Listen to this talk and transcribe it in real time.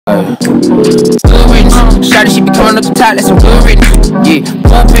Shawty, she be coming up the top, that's some good written. Yeah,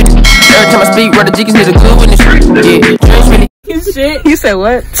 bumping. Every time I speak, brother Jeekins is a good witness. Yeah, Drench really. Shit. You said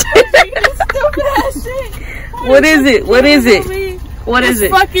what? What is it? What is it? What is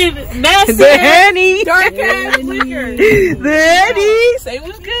it? Fucking nasty. The Henny. Dark ass liquor. The Henny. Say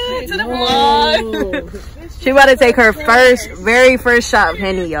what's good to the vlog. She about to take her very first shot of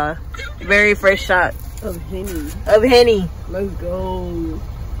Henny, y'all. Very first shot Of Henny. of Henny. Let's go.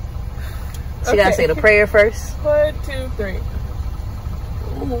 She gotta say the prayer first. 1, 2, 3.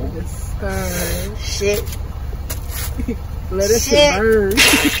 Shit. Let us Shit. burn.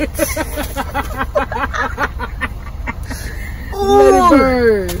 Ooh. Let it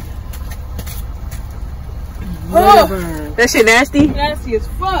burn. Let it burn. That shit nasty. Nasty as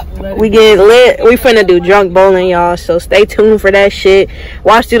fuck. We get lit. We finna do drunk bowling, y'all. So stay tuned for that shit.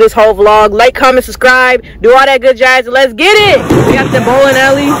 Watch through this whole vlog. Like, comment, subscribe. Do all that good jazz. Let's get it. We got the bowling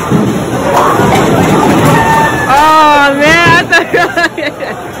alley. Oh man,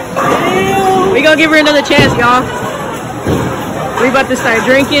 we gonna give her another chance, y'all. We about to start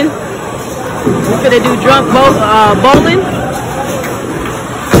drinking. We finna do drunk bowling.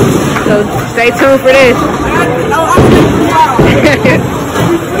 So stay tuned for this.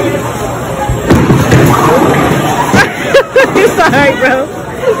 It's alright, bro.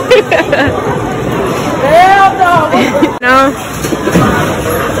 Hell no. No.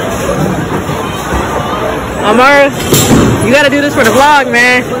 Amara, you gotta do this for the vlog,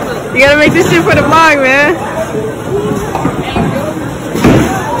 man. You gotta make this shit for the vlog, man.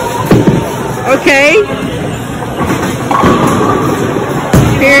 Okay.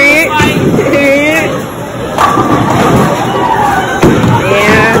 Period. Period.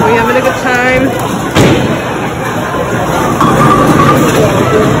 Yeah, we having a good time.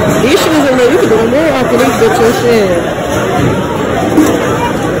 These shoes are made. You can do more after these bitches shit.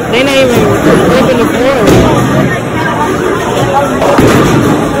 They not even flipping the floor.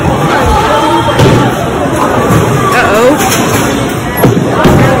 Uh-oh.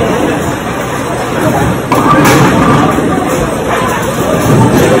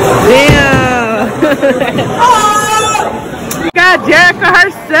 Damn. Got Jerica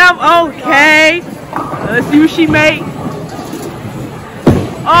herself. Okay. Let's see what she made.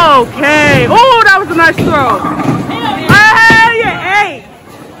 Okay. Oh, that was a nice throw. Hey, yeah, 8.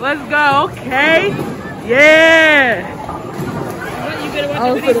 Let's go. Okay. Yeah.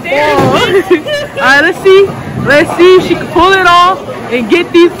 Oh, for the ball. Alright, let's see. Let's see if she can pull it off and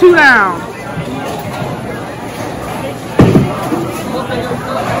get these 2 down.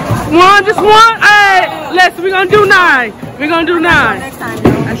 Just one. Hey, we're gonna do 9. We're gonna do 9.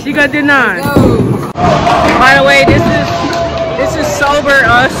 And she gonna do 9. By the way, this is sober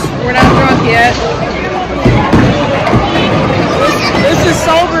us. We're not drunk yet. This is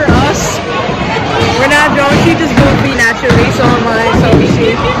sober us. We're not drunk. She just goofy naturally, so am I, so is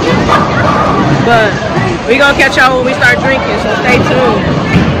she. But we gonna catch y'all when we start drinking, so stay tuned.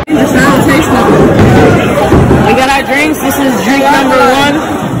 We got our drinks. This is drink number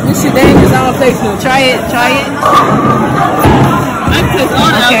 1. This shit dangerous. I don't taste no. Try it. Try it. I taste all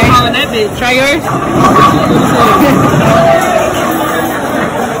the alcohol in that bitch. Try yours.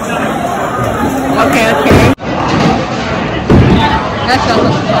 Okay. That's all.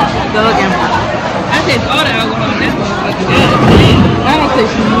 Go again. I taste all the alcohol in that motherfucker. I don't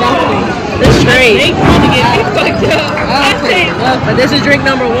taste nothing. This is straight. They gonna get me fucked up. I taste. But this is drink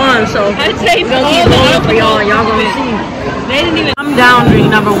number 1, so I taste we're gonna all keep the going for y'all, alcohol. and y'all gonna see. They didn't even. I'm down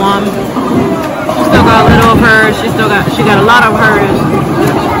drink number 1. She still got a little of hers. She got a lot of hers.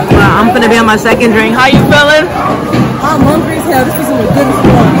 But I'm gonna be on my 2nd drink. How you feeling? I'm hungry as hell. This is some good stuff.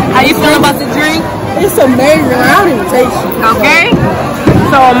 How you feel about the drink? It's amazing. I don't even taste it. Okay.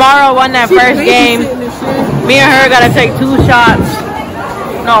 So Amara won that first game. Me and her gotta take 2 shots.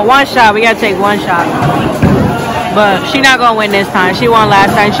 No, 1 shot. We gotta take 1 shot. But she not gonna win this time. She won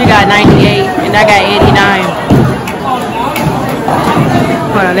last time. She got 98, and I got 89.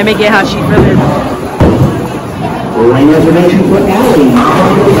 Hold on, let me get how she feeling.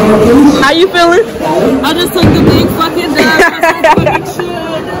 How you feeling? I just took the big fucking dub.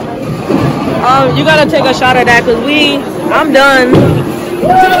 You gotta take a shot of that, cause I'm done.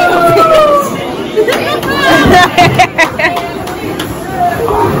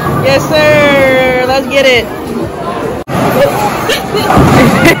 Yes, sir. Let's get it.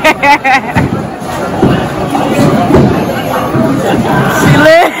 She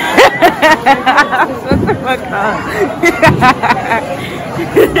lit. Shut the fuck up.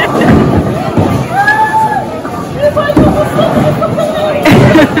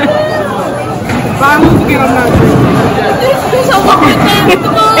 If I lose again, I'm not drinking.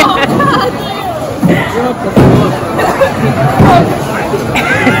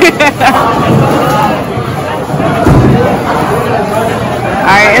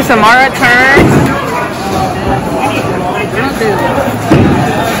 Alright, it's Amara turn.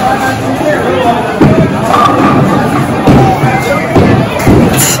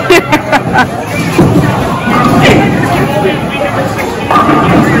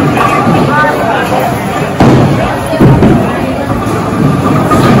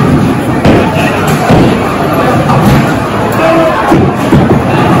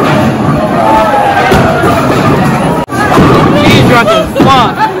 She's drunk as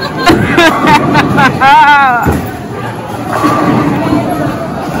fuck.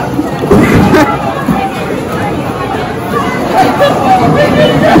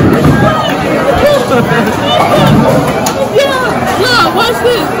 Yeah, watch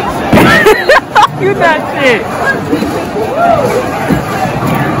this. You that shit.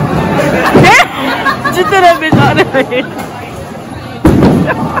 Just threw that bitch on her head.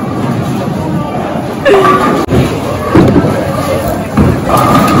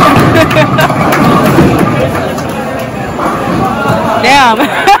 Damn.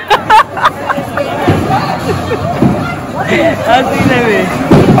 I'll see that bitch.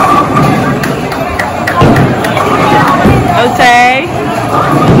 Okay.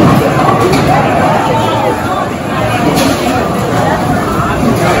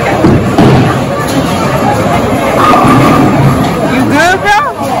 You good, bro?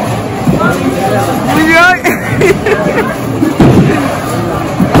 You good?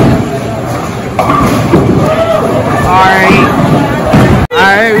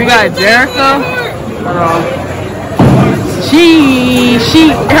 Alright, we got Jericho. Hold on.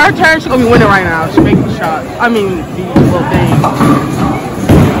 Her turn, she's gonna be winning right now. She's making the shot. I mean, the little thing.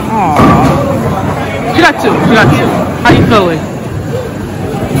 Aww. She got two. How you feeling?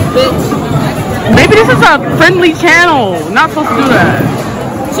 Maybe this is a friendly channel. Not supposed to do that.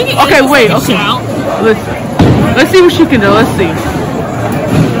 Okay, wait. Okay. Listen. Let's see what she can do. Let's see.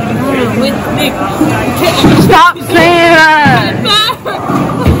 Stop saying that.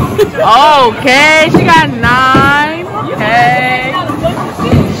 Okay, she got 9. Okay.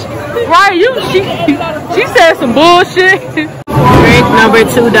 Right, she said some bullshit. Drink number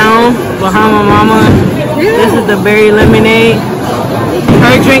 2 down, Bahama Mama. This is the berry lemonade.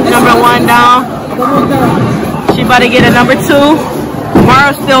 Her drink number 1 down. She about to get a number 2.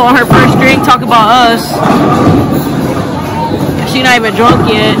 Mara's still on her first drink, talking about us. She not even drunk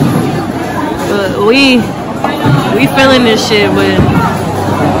yet. But we feeling this shit, but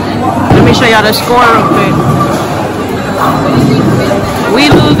let me show y'all the score real quick. We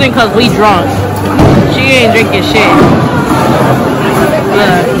losing cause we drunk. She ain't drinking shit.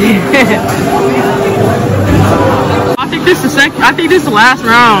 I think this is the last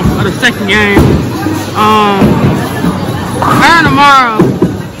round of the second game. Her and Amara,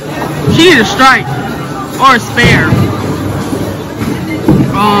 she need a strike or a spare.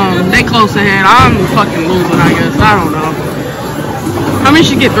 They close ahead. I'm fucking losing, I guess. I don't know. How many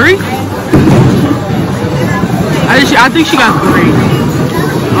she get? 3? I think she got 3.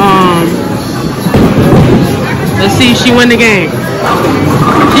 Let's see if she win the game.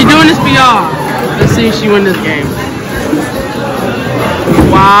 She's doing this for y'all. Let's see if she win this game.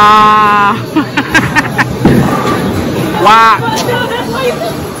 Wow. Wow.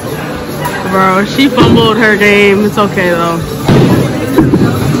 Bro, she fumbled her game. It's okay though.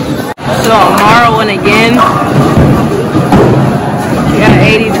 So Amara won again. We got an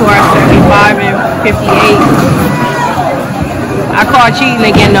 80 to our 75 and 58. I call cheating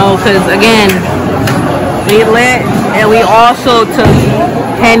again though, because again, we lit and we also took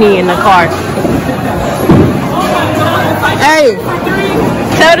Henny in the car. Hey,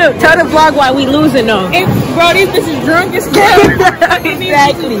 tell the vlog why we losing though. Bro, these bitches drunk as hell.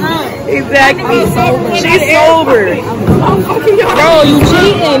 Exactly. She's sober. Bro, you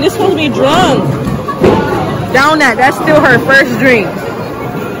cheating. This supposed to be drunk. Down that. That's still her first drink.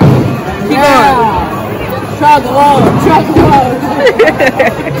 Keep going. Chug along.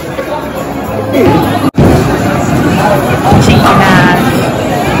 Cheating ass.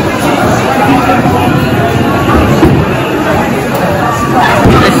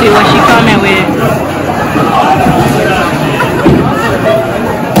 Let's see what she coming with.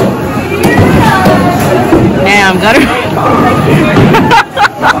 Damn, gutter.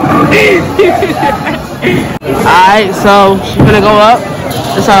 Alright, so she's gonna go up.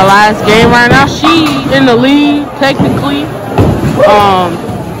 It's our last game right now. She in the lead, technically.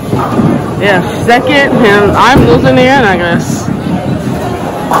 Yeah, second, and I'm losing the end, I guess.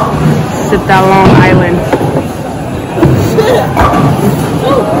 Sip that Long Island.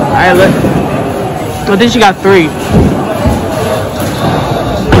 Alright, look. I think she got 3.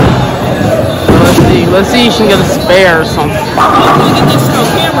 Let's see if she can get a spare or something. I'm gonna get this shit on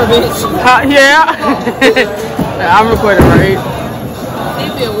camera, bitch. Yeah. I'm recording, right?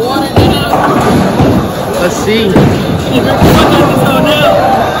 Ain't there water in it? Let's see. You drink the fuck out of this all now.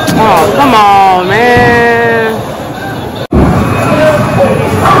 Oh, come on, man.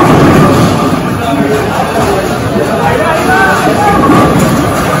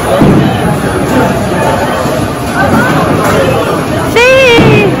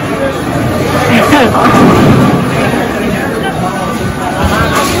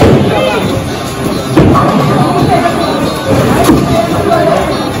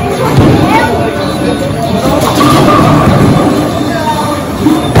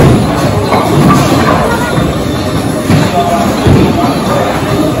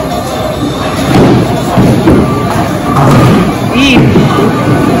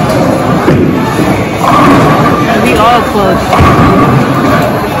 We all close.